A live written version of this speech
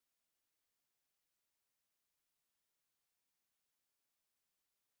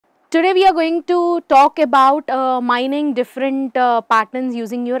Today we are going to talk about mining different patterns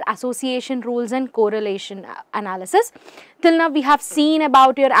using your association rules and correlation analysis. Till now we have seen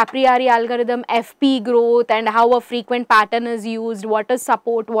about your a priori algorithm, FP growth, and how a frequent pattern is used, what is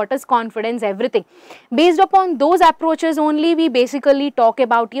support, what is confidence, everything. Based upon those approaches only, we basically talk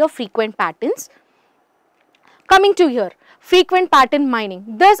about your frequent patterns. Coming to here, frequent pattern mining.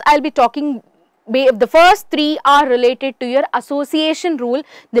 This I will be talking. The first three are related to your association rule.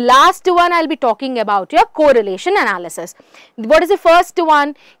 The last one I will be talking about your correlation analysis. What is the first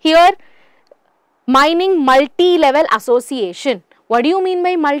one? Here, mining multi-level association. What do you mean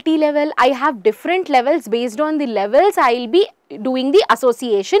by multi-level? I have different levels. Based on the levels, I will be doing the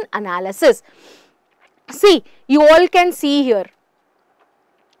association analysis. See, you all can see here.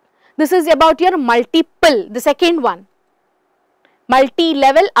 This is about your multiple, the second one.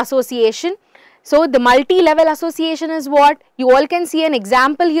 Multi-level association. So, the multi-level association is what? You all can see an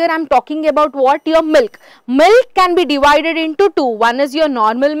example here. I am talking about what? Your milk. Milk can be divided into two. One is your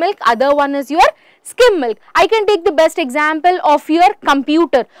normal milk, other one is your skim milk. I can take the best example of your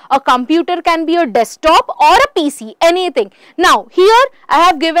computer. A computer can be a desktop or a PC, anything. Now, here I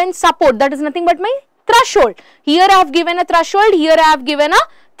have given support. That is nothing but my threshold. Here I have given a threshold, here I have given a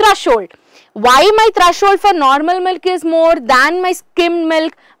threshold. Why my threshold for normal milk is more than my skim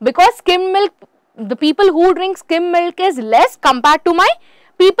milk? Because skim milk, the people who drink skim milk is less compared to my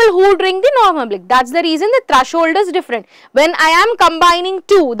people who drink the normal milk. That's the reason the threshold is different. When I am combining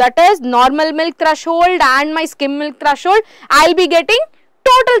two, that is normal milk threshold and my skim milk threshold, I will be getting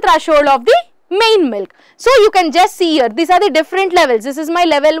total threshold of the main milk. So, you can just see here, these are the different levels. This is my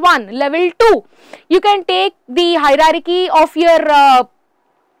level 1, level 2. You can take the hierarchy of your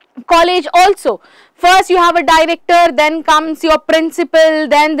college also. First you have a director, then comes your principal,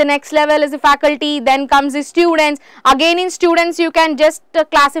 then the next level is the faculty, then comes the students. Again in students you can just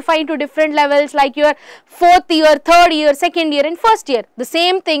classify into different levels like your 4th year, 3rd year, 2nd year and 1st year. The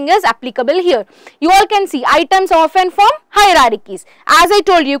same thing is applicable here. You all can see items often form hierarchies. As I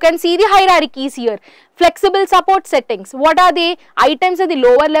told you, you can see the hierarchies here. Flexible support settings. What are they? Items at the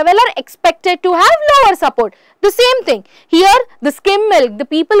lower level are expected to have lower support. The same thing. Here the skim milk, the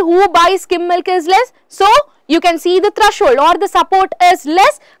people who buy skim milk is less. So, you can see the threshold or the support is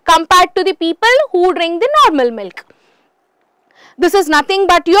less compared to the people who drink the normal milk. This is nothing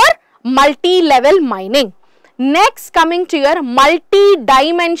but your multi-level mining. Next, coming to your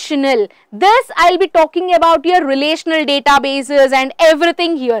multi-dimensional. This I will be talking about your relational databases and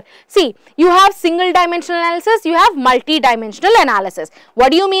everything here. See, you have single dimensional analysis, you have multi-dimensional analysis.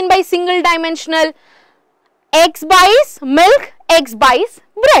 What do you mean by single dimensional? X buys milk, X buys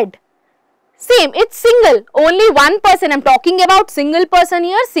bread. Same, it's single, only one person. I am talking about single person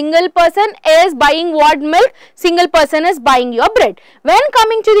here. Single person is buying what milk, single person is buying your bread. When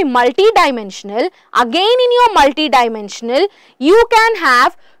coming to the multi-dimensional, again in your multi-dimensional, you can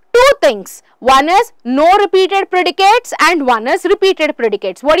have two things. One is no repeated predicates and one is repeated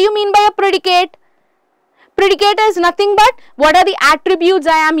predicates. What do you mean by a predicate? Predicate is nothing but what are the attributes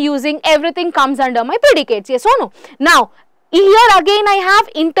I am using, everything comes under my predicates, yes or no. Now, here again I have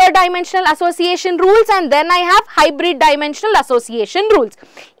interdimensional association rules and then I have hybrid dimensional association rules.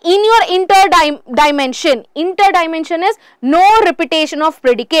 In your interdimension is no repetition of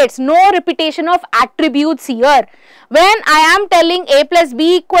predicates, no repetition of attributes here. When I am telling A plus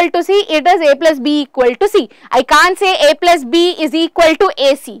B equal to C, it is A plus B equal to C. I can't say A plus B is equal to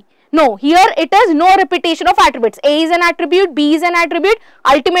AC. No, here it is no repetition of attributes. A is an attribute, B is an attribute.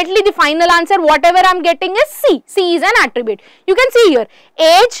 Ultimately, the final answer, whatever I am getting is C. C is an attribute. You can see here,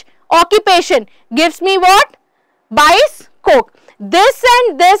 age, occupation gives me what? Buys Coke. This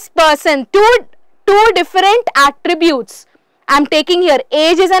and this person, two different attributes. I am taking here,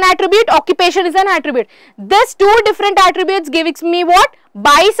 age is an attribute, occupation is an attribute. This two different attributes gives me what?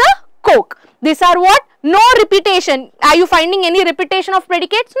 Buys a Coke. These are what? No repetition. Are you finding any repetition of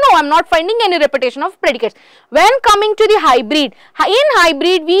predicates? No, I am not finding any repetition of predicates. When coming to the hybrid, in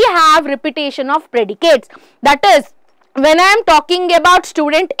hybrid we have repetition of predicates. That is, when I am talking about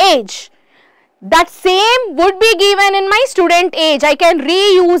student age, that same would be given in my student age. I can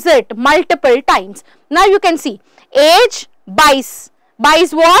reuse it multiple times. Now you can see, age buys.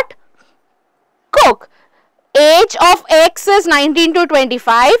 Buys what? Coke. Age of X is 19 to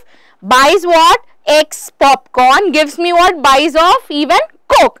 25. Buys what? X popcorn, gives me what? Buys of even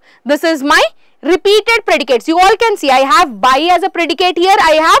Coke. This is my repeated predicates. You all can see I have buy as a predicate here,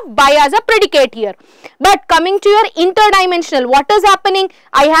 I have buy as a predicate here. But coming to your interdimensional, what is happening?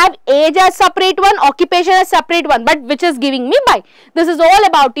 I have age as separate one, occupation as separate one, but which is giving me buy. This is all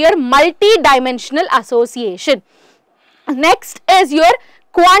about your multi-dimensional association. Next is your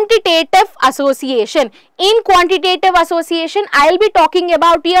quantitative association. In quantitative association, I will be talking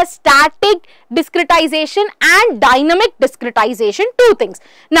about your static discretization and dynamic discretization, two things.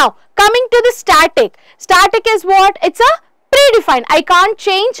 Now, coming to the static. Static is what? It's a predefined. I can't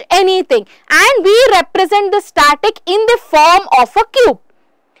change anything, and we represent the static in the form of a cube.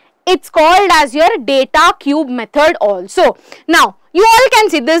 It's called as your data cube method also. Now, you all can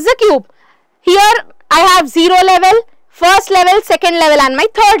see this is a cube. Here I have 0 level, first level, second level and my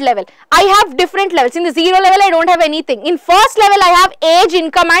third level. I have different levels. In the 0 level I don't have anything. In first level I have age,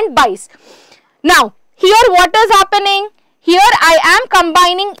 income and bias. Now, here what is happening? Here I am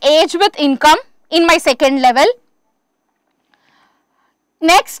combining age with income in my second level.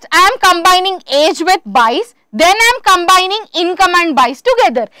 Next I am combining age with bias. Then I am combining income and bias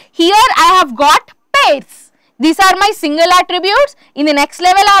together. Here I have got pairs. These are my single attributes. In the next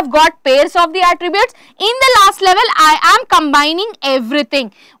level, I have got pairs of the attributes. In the last level, I am combining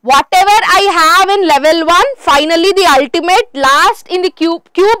everything. Whatever I have in level 1, finally the ultimate last in the cube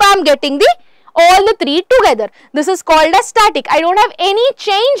I am getting all the three together. This is called as static. I don't have any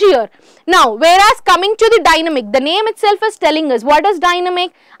change here. Now, whereas coming to the dynamic, the name itself is telling us what is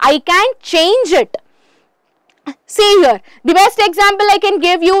dynamic. I can change it. See here, the best example I can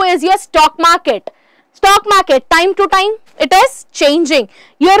give you is your stock market. Stock market, time to time, it is changing.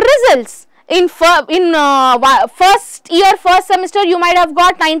 Your results in first year, first semester, you might have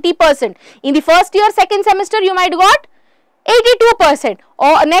got 90%. In the first year, second semester, you might got 82%.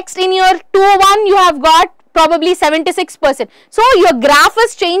 Or next in year 2-1, you have got probably 76%. So, your graph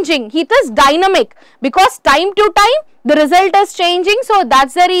is changing. It is dynamic because time to time, the result is changing. So,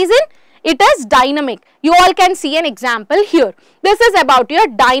 that's the reason it is dynamic. You all can see an example here. This is about your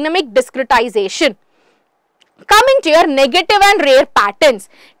dynamic discretization. Coming to your negative and rare patterns.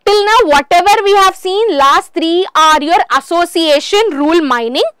 Till now, whatever we have seen, last three are your association rule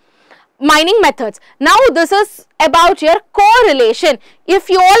mining methods. Now, this is about your correlation.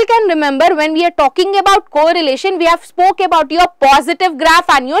 If you all can remember, when we are talking about correlation, we have spoke about your positive graph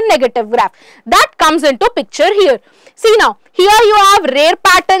and your negative graph. That comes into picture here. See now, here you have rare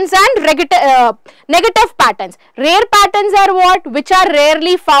patterns and negative patterns. Rare patterns are what? Which are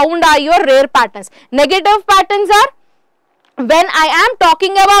rarely found are your rare patterns. Negative patterns are, when I am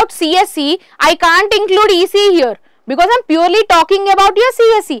talking about CSE, I can't include EC here because I am purely talking about your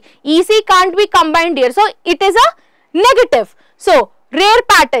CSE. EC can't be combined here. So, it is a negative. So, rare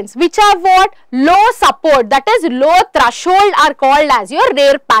patterns which have what? Low support, that is low threshold, are called as your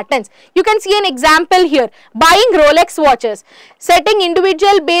rare patterns. You can see an example here. Buying Rolex watches, setting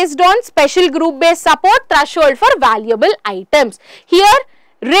individual based on special group based support threshold for valuable items. Here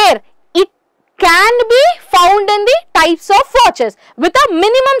rare, it can be found in the types of watches with a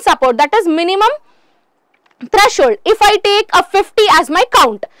minimum support, that is minimum threshold. If I take a 50 as my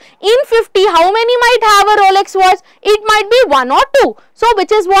count, in 50 how many might have a Rolex watch? It might be 1 or 2. So,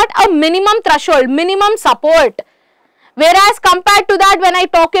 which is what? A minimum threshold, minimum support. Whereas compared to that, when I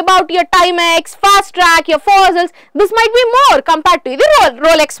talk about your Timex, Fast Track, your fossils, this might be more compared to the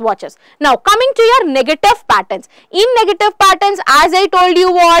Rolex watches. Now, coming to your negative patterns. In negative patterns, as I told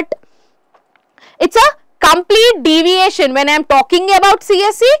you what? It's a complete deviation. When I am talking about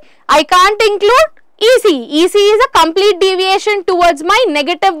CSE, I can't include EC. EC is a complete deviation towards my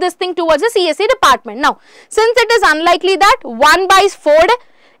negative this thing towards the CSE department. Now, since it is unlikely that one buys Ford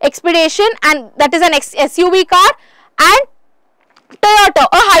Expedition and that is an SUV car and Toyota,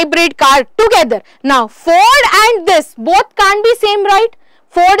 a hybrid car together. Now, Ford and this both can't be same, right?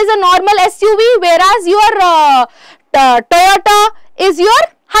 Ford is a normal SUV whereas your Toyota is your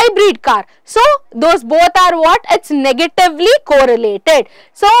hybrid car. So, those both are what? It's negatively correlated.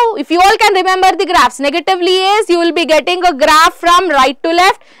 So, if you all can remember the graphs, negatively is you will be getting a graph from right to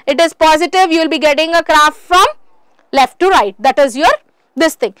left. It is positive, you will be getting a graph from left to right. That is your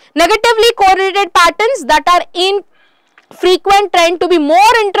this thing. Negatively correlated patterns that are in frequent trend to be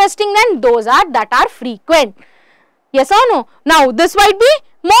more interesting than those that are frequent. Yes or no? Now, this might be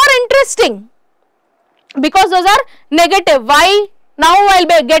more interesting because those are negative. Why? Now, I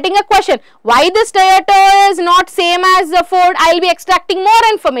will be getting a question, why this Toyota is not same as the Ford? I will be extracting more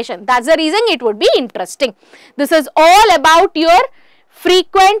information. That's the reason it would be interesting. This is all about your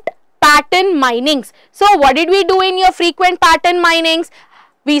frequent pattern minings. So, what did we do in your frequent pattern minings?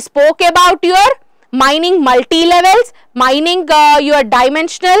 We spoke about your mining multi-levels, mining your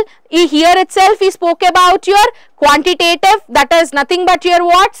dimensional. Here itself we spoke about your quantitative, that is nothing but your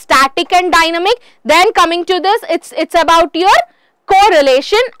what? Static and dynamic. Then coming to this, it's about your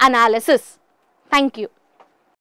correlation analysis. Thank you.